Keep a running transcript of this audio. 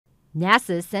NASA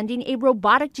is sending a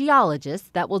robotic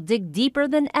geologist that will dig deeper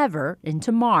than ever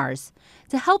into Mars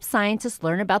to help scientists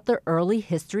learn about the early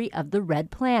history of the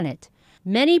red planet.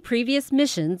 Many previous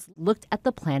missions looked at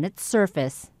the planet's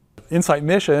surface. InSight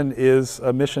mission is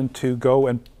a mission to go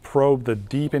and probe the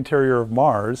deep interior of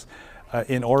Mars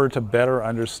in order to better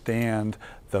understand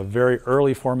the very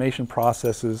early formation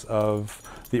processes of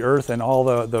the Earth and all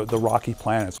the rocky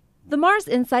planets. The Mars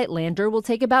InSight lander will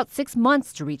take about 6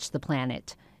 months to reach the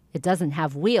planet. It doesn't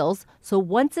have wheels, so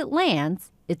once it lands,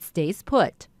 it stays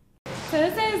put. So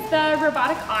this is the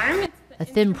robotic arm. A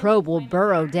thin probe will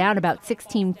burrow down about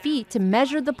 16 feet to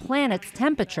measure the planet's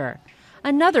temperature.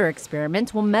 Another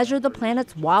experiment will measure the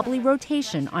planet's wobbly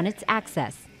rotation on its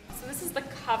axis. So this is the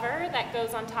cover that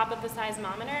goes on top of the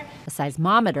seismometer. A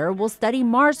seismometer will study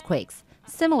Marsquakes,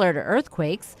 similar to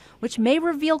earthquakes, which may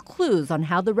reveal clues on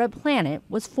how the red planet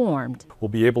was formed. We'll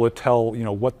be able to tell,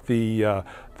 what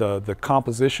the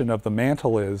composition of the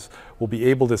mantle is. We'll be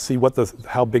able to see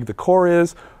how big the core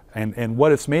is and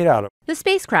what it's made out of. The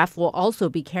spacecraft will also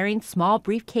be carrying small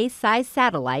briefcase-sized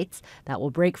satellites that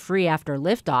will break free after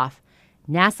liftoff.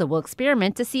 NASA will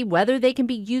experiment to see whether they can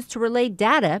be used to relay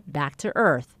data back to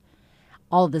Earth.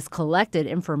 All this collected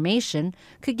information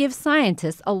could give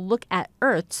scientists a look at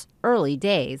Earth's early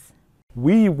days.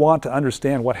 We want to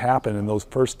understand what happened in those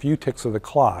first few ticks of the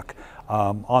clock.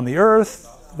 On the Earth,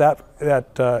 that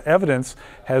evidence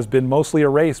has been mostly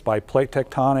erased by plate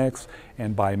tectonics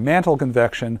and by mantle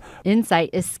convection. InSight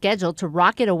is scheduled to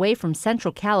rocket away from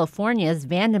Central California's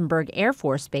Vandenberg Air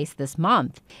Force Base this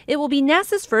month. It will be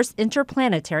NASA's first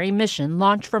interplanetary mission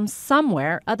launched from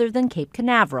somewhere other than Cape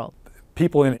Canaveral.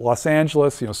 People in Los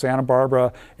Angeles, Santa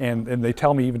Barbara, and they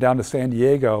tell me even down to San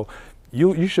Diego,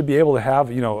 you should be able to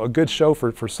have a good show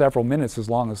for several minutes as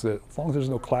long as there's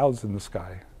no clouds in the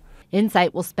sky.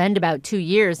 InSight will spend about 2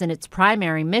 years in its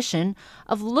primary mission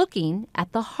of looking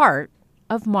at the heart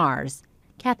of Mars.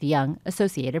 Kathy Young,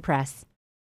 Associated Press.